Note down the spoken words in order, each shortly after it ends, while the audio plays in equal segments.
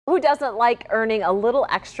Who doesn't like earning a little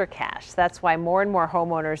extra cash? That's why more and more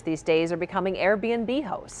homeowners these days are becoming Airbnb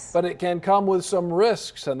hosts. But it can come with some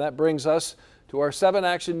risks, and that brings us to our 7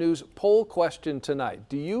 Action News poll question tonight.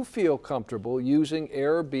 Do you feel comfortable using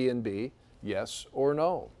Airbnb? Yes or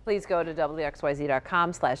no? Please go to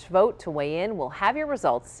WXYZ.com/vote to weigh in. We'll have your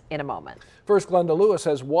results in a moment. First, Glenda Lewis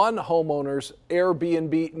has one homeowner's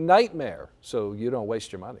Airbnb nightmare, so you don't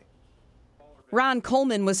waste your money. Ron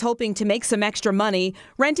Coleman was hoping to make some extra money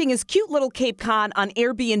renting his cute little Cape Cod on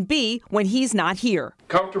Airbnb when he's not here.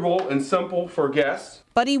 Comfortable and simple for guests.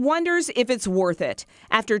 But he wonders if it's worth it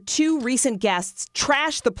after 2 recent guests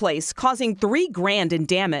trashed the place, causing $3 grand in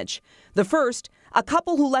damage. The first, a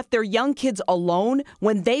couple who left their young kids alone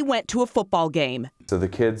when they went to a football game. So the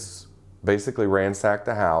kids basically ransacked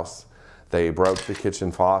the house. They broke the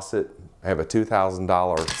kitchen faucet. I have a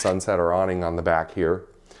 $2,000 sunsetter awning on the back here,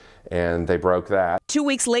 and they broke that. 2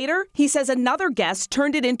 weeks later, he says another guest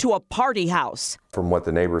turned it into a party house. From what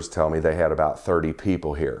the neighbors tell me, they had about 30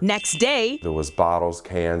 people here. Next day, there was bottles,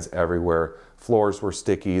 cans everywhere. Floors were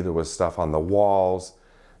sticky. There was stuff on the walls.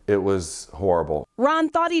 It was horrible. Ron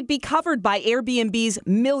thought he'd be covered by Airbnb's $1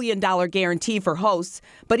 million guarantee for hosts,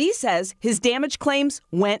 but he says his damage claims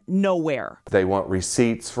went nowhere. They want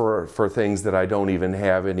receipts for things that I don't even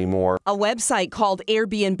have anymore. A website called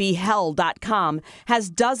Airbnbhell.com has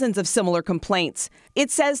dozens of similar complaints. It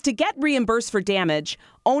says to get reimbursed for damage,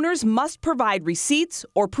 owners must provide receipts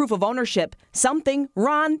or proof of ownership, something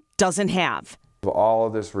Ron doesn't have. All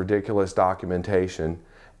of this ridiculous documentation,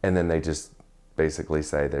 and then they just basically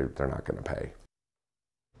say they're not going to pay.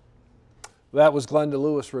 That was Glenda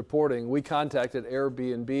Lewis reporting. We contacted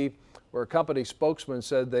Airbnb, where a company spokesman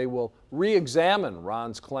said they will re-examine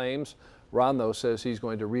Ron's claims. Ron, though, says he's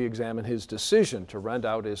going to re-examine his decision to rent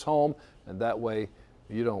out his home, and that way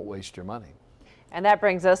you don't waste your money. And that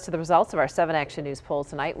brings us to the results of our 7 Action News poll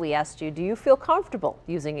tonight. We asked you, do you feel comfortable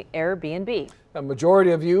using Airbnb? A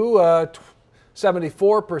majority of you,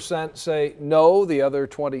 74% say no, the other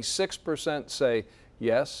 26% say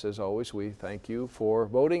yes. As always, we thank you for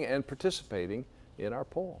voting and participating in our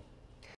poll.